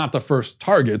also not the first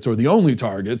targets or the only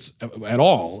targets at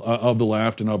all of the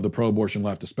left and of the pro-abortion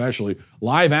left especially.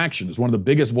 Live Action is one of the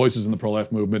biggest voices in the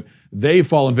pro-life movement. They've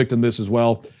fallen victim to this as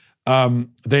well.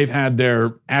 They've had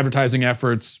their advertising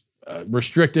efforts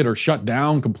restricted or shut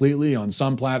down completely on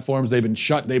some platforms. They've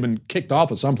been kicked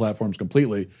off of some platforms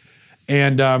completely.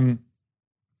 And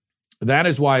that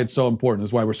is why it's so important.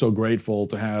 That's why we're so grateful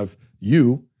to have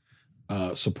you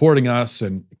supporting us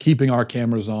and keeping our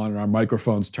cameras on and our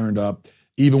microphones turned up,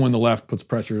 even when the left puts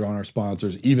pressure on our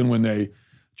sponsors, even when they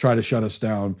try to shut us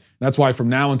down. That's why from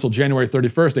now until January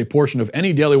 31st, a portion of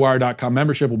any DailyWire.com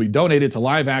membership will be donated to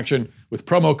Live Action with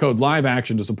promo code Live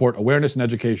Action to support awareness and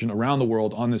education around the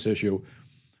world on this issue.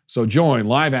 So join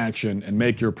Live Action and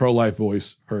make your pro-life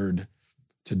voice heard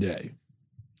today.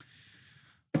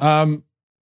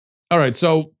 All right,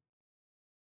 so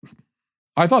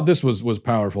I thought this was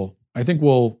powerful. I think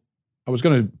I was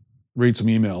going to read some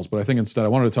emails, but I think instead I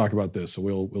wanted to talk about this, so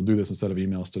we'll do this instead of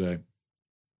emails today.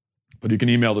 But you can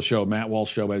email the show,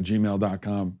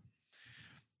 mattwalshshow@gmail.com.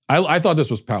 I thought this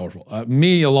was powerful.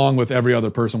 Me, along with every other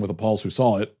person with a pulse who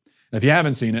saw it, and if you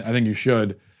haven't seen it, I think you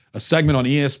should, a segment on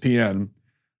ESPN.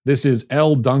 This is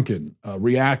Elle Duncan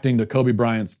reacting to Kobe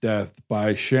Bryant's death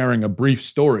by sharing a brief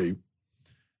story.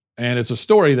 And it's a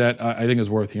story that I think is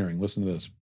worth hearing. Listen to this.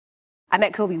 I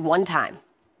met Kobe one time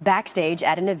backstage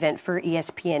at an event for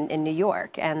ESPN in New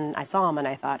York. And I saw him and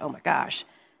I thought, oh my gosh,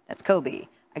 that's Kobe.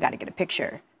 I got to get a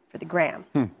picture for the gram.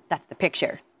 That's the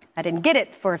picture. I didn't get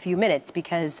it for a few minutes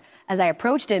because as I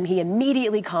approached him, he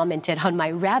immediately commented on my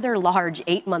rather large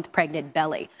 8-month pregnant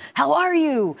belly. How are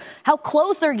you? How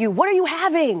close are you? What are you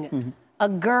having? A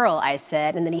girl, I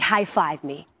said, and then he high-fived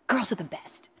me. Girls are the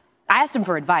best. I asked him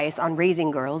for advice on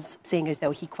raising girls, seeing as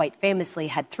though he quite famously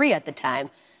had 3 at the time.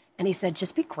 And he said,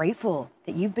 just be grateful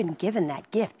that you've been given that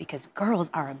gift because girls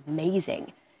are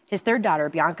amazing. His 3rd daughter,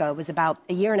 Bianca, was about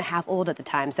 1.5 years old at the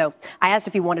time. So I asked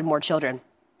if he wanted more children.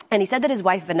 And he said that his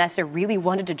wife, Vanessa, really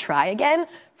wanted to try again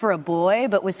for a boy,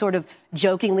 but was sort of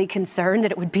jokingly concerned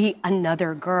that it would be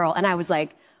another girl. And I was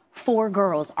like, 4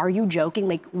 girls, are you joking?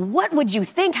 Like, what would you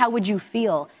think? How would you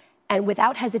feel? And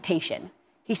without hesitation,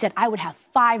 he said, I would have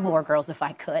 5 more girls if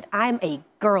I could. I'm a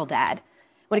girl dad.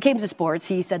 When it came to sports,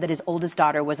 he said that his oldest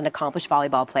daughter was an accomplished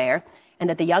volleyball player and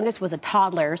that the youngest was a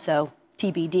toddler, so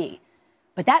TBD.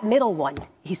 But that middle one,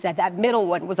 he said, that middle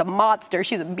one was a monster.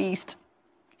 She's a beast.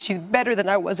 She's better than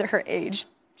I was at her age.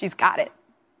 She's got it.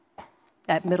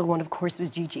 That middle one, of course, was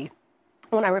Gigi.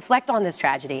 When I reflect on this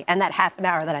tragedy and that half an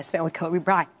hour that I spent with Kobe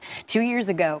Bryant 2 years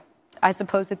ago, I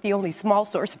suppose that the only small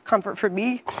source of comfort for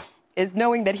me is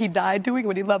knowing that he died doing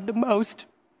what he loved the most,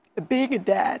 being a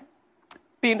dad,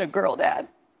 being a girl dad.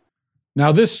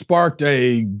 Now, this sparked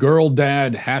a girl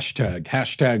dad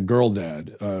hashtag girl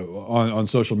dad on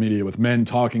social media, with men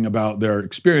talking about their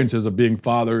experiences of being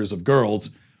fathers of girls.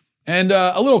 And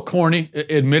a little corny,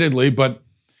 admittedly, but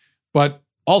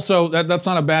also that's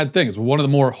not a bad thing. It's one of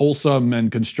the more wholesome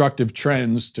and constructive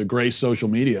trends to grace social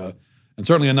media, and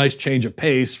certainly a nice change of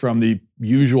pace from the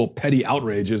usual petty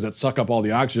outrages that suck up all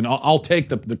the oxygen. I'll take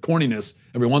the corniness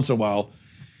every once in a while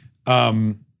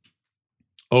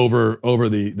over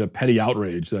the petty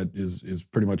outrage that is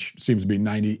pretty much seems to be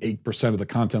 98% of the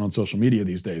content on social media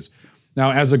these days.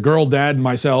 Now, as a girl dad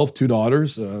myself, 2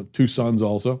 daughters, 2 sons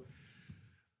also,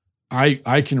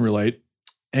 I can relate.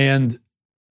 And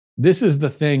this is the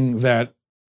thing that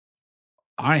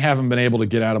I haven't been able to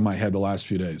get out of my head the last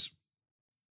few days.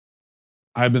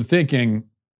 I've been thinking,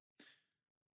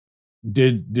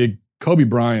 did Kobe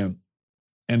Bryant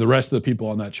and the rest of the people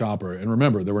on that chopper, and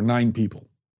remember, there were 9 people,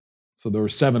 so there were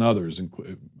 7 others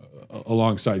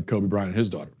alongside Kobe Bryant and his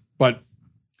daughter, but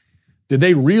did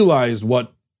they realize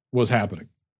what was happening?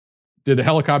 Did the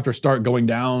helicopter start going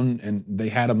down and they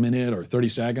had a minute or 30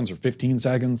 seconds or 15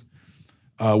 seconds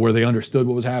where they understood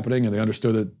what was happening and they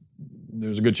understood that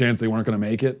there's a good chance they weren't going to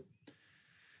make it?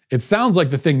 It sounds like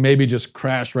the thing maybe just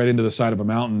crashed right into the side of a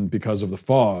mountain because of the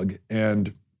fog,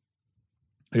 and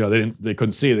they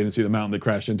couldn't see it. They didn't see the mountain. They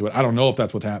crashed into it. I don't know if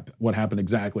that's what happened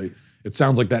exactly. It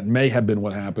sounds like that may have been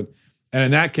what happened. And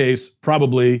in that case,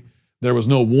 probably there was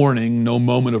no warning, no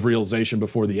moment of realization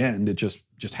before the end. It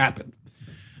just happened.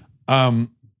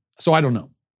 So I don't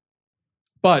know.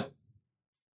 But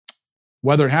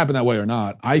whether it happened that way or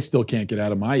not, I still can't get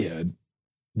out of my head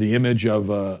the image of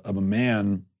a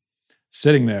man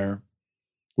sitting there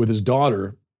with his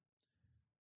daughter,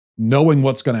 knowing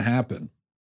what's going to happen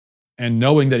and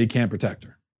knowing that he can't protect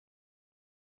her.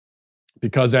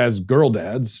 Because as girl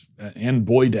dads and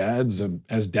boy dads and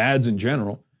as dads in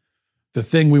general, the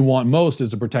thing we want most is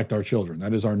to protect our children.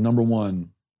 That is our number one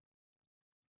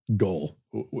goal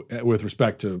with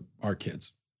respect to our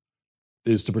kids,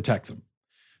 is to protect them.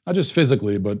 Not just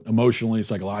physically, but emotionally,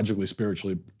 psychologically,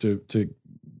 spiritually, to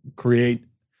create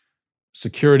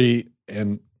security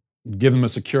and give them a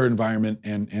secure environment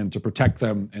and to protect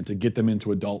them and to get them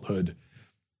into adulthood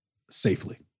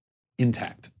safely,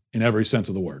 intact in every sense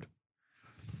of the word.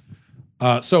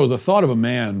 So the thought of a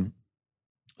man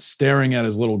staring at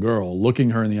his little girl,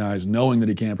 looking her in the eyes, knowing that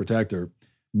he can't protect her,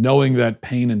 knowing that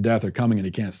pain and death are coming and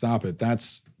he can't stop it,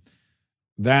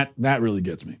 that really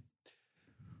gets me.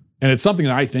 And it's something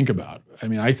that I think about. I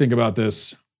mean, I think about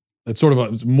this, it's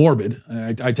morbid.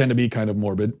 I tend to be kind of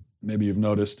morbid. Maybe you've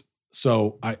noticed.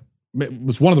 So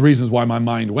it's one of the reasons why my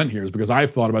mind went here, is because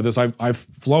I've thought about this. I've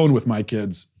flown with my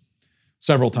kids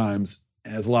several times,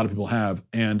 as a lot of people have,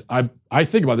 and I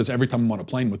think about this every time I'm on a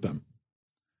plane with them.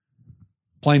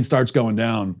 Plane starts going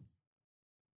down.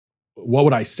 What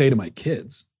would I say to my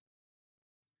kids?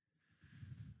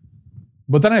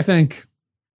 But then I think,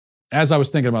 as I was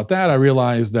thinking about that, I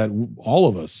realized that all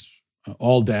of us,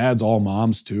 all dads, all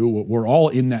moms too, we're all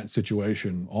in that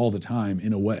situation all the time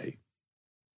in a way.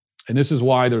 And this is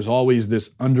why there's always this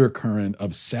undercurrent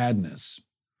of sadness.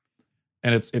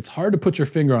 And it's hard to put your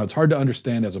finger on, it's hard to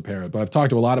understand as a parent, but I've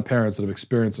talked to a lot of parents that have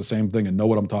experienced the same thing and know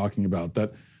what I'm talking about,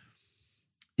 that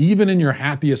even in your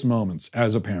happiest moments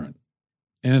as a parent,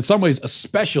 and in some ways,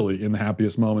 especially in the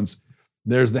happiest moments,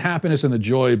 there's the happiness and the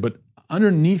joy, but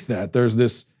underneath that, there's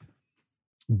this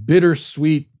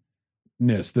bittersweetness,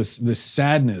 this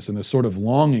sadness and this sort of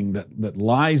longing that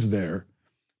lies there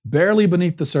barely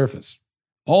beneath the surface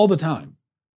all the time.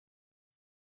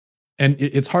 And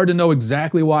it's hard to know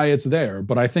exactly why it's there,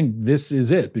 but I think this is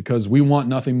it, because we want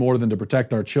nothing more than to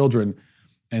protect our children,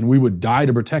 and we would die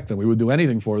to protect them. We would do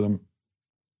anything for them.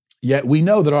 Yet we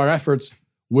know that our efforts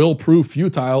will prove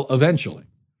futile eventually.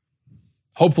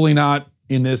 Hopefully not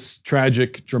in this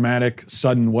tragic, dramatic,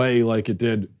 sudden way like it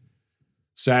did,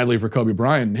 sadly, for Kobe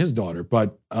Bryant and his daughter,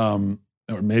 but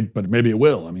maybe it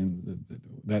will. I mean,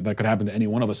 that could happen to any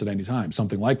one of us at any time,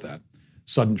 something like that,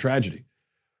 sudden tragedy.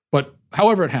 But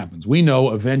however it happens, we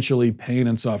know eventually pain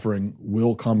and suffering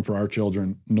will come for our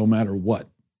children no matter what.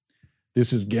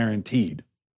 This is guaranteed,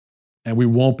 and we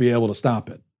won't be able to stop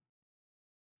it.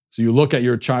 So you look at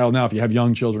your child now, if you have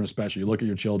young children especially, you look at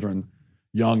your children,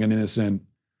 young and innocent,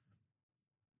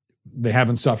 they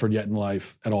haven't suffered yet in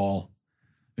life at all.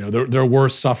 You know, their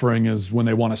worst suffering is when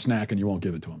they want a snack and you won't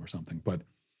give it to them or something.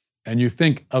 And you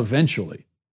think eventually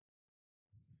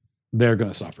they're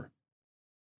going to suffer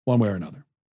one way or another.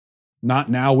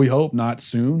 Not now, we hope, not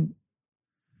soon,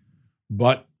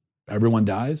 but Everyone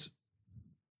dies.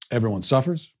 Everyone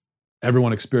suffers.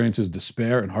 Everyone experiences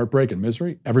despair and heartbreak and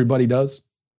misery. Everybody does.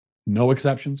 No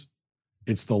exceptions.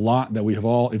 It's the lot that we have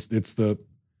all, it's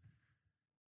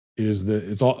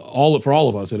all for all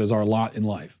of us, it is our lot in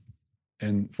life,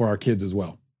 and for our kids as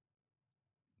well.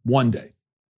 One day,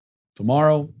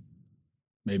 tomorrow,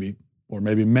 maybe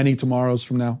many tomorrows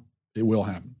from now, it will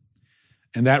happen.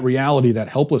 And that reality, that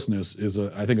helplessness is,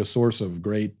 I think, a source of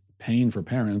great pain for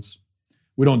parents.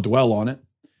 We don't dwell on it.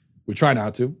 We try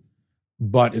not to,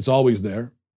 but it's always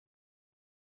there.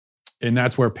 And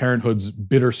that's where parenthood's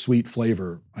bittersweet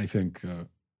flavor, I think,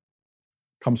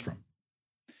 comes from.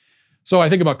 So I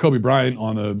think about Kobe Bryant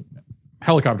on the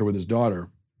helicopter with his daughter.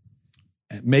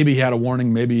 Maybe he had a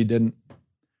warning, maybe he didn't.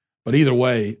 But either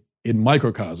way, in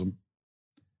microcosm,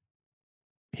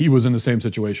 he was in the same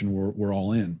situation we're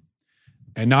all in.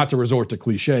 And not to resort to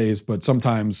cliches, but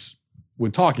sometimes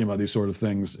when talking about these sort of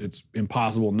things, it's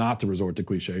impossible not to resort to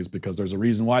cliches because there's a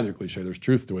reason why they're cliche. There's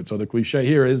truth to it. So the cliche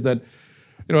here is that,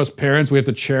 as parents, we have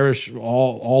to cherish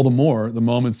all the more the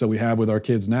moments that we have with our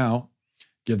kids now,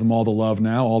 give them all the love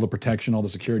now, all the protection, all the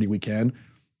security we can,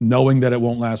 knowing that it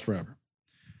won't last forever.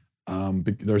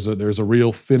 There's a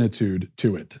real finitude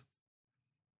to it,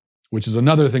 which is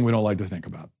another thing we don't like to think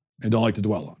about and don't like to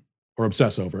dwell on or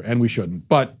obsess over, and we shouldn't.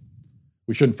 But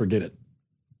we shouldn't forget it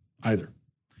either,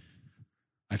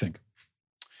 I think.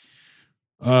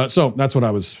 So that's what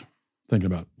I was thinking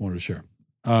about, wanted to share.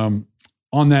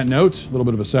 On that note, a little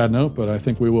bit of a sad note, but I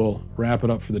think we will wrap it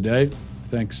up for the day.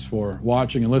 Thanks for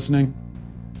watching and listening.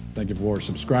 Thank you for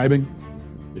subscribing.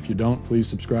 If you don't, please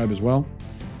subscribe as well.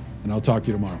 And I'll talk to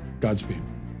you tomorrow. Godspeed.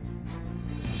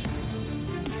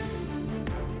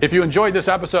 If you enjoyed this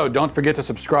episode, don't forget to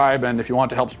subscribe. And if you want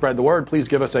to help spread the word, please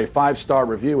give us a 5-star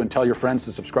review and tell your friends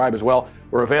to subscribe as well.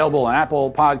 We're available on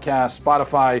Apple Podcasts,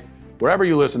 Spotify, wherever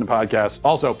you listen to podcasts.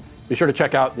 Also, be sure to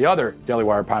check out the other Daily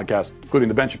Wire podcasts, including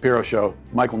The Ben Shapiro Show,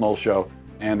 Michael Knowles Show,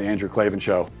 and The Andrew Klavan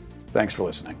Show. Thanks for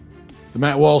listening. The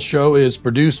Matt Walsh Show is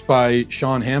produced by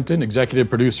Sean Hampton, executive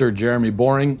producer Jeremy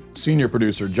Boring, senior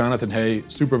producer Jonathan Hay,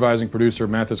 supervising producer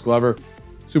Mathis Glover,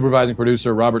 supervising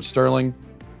producer Robert Sterling,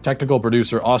 technical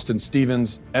producer Austin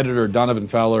Stevens, editor Donovan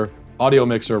Fowler, audio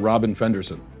mixer Robin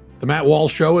Fenderson. The Matt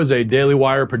Walsh Show is a Daily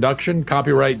Wire production,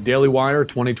 copyright Daily Wire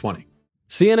 2020.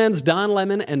 CNN's Don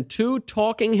Lemon and 2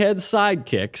 talking head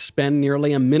sidekicks spend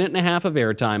nearly a minute and a half of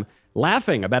airtime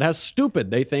laughing about how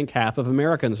stupid they think half of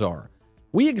Americans are.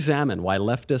 We examine why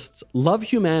leftists love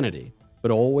humanity,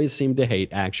 but always seem to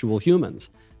hate actual humans.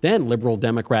 Then liberal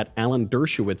Democrat Alan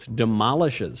Dershowitz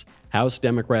demolishes House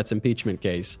Democrats' impeachment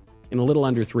case in a little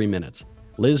under 3 minutes.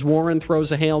 Liz Warren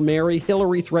throws a Hail Mary,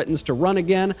 Hillary threatens to run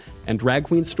again, and Drag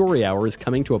Queen Story Hour is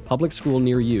coming to a public school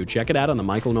near you. Check it out on The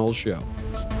Michael Knowles Show.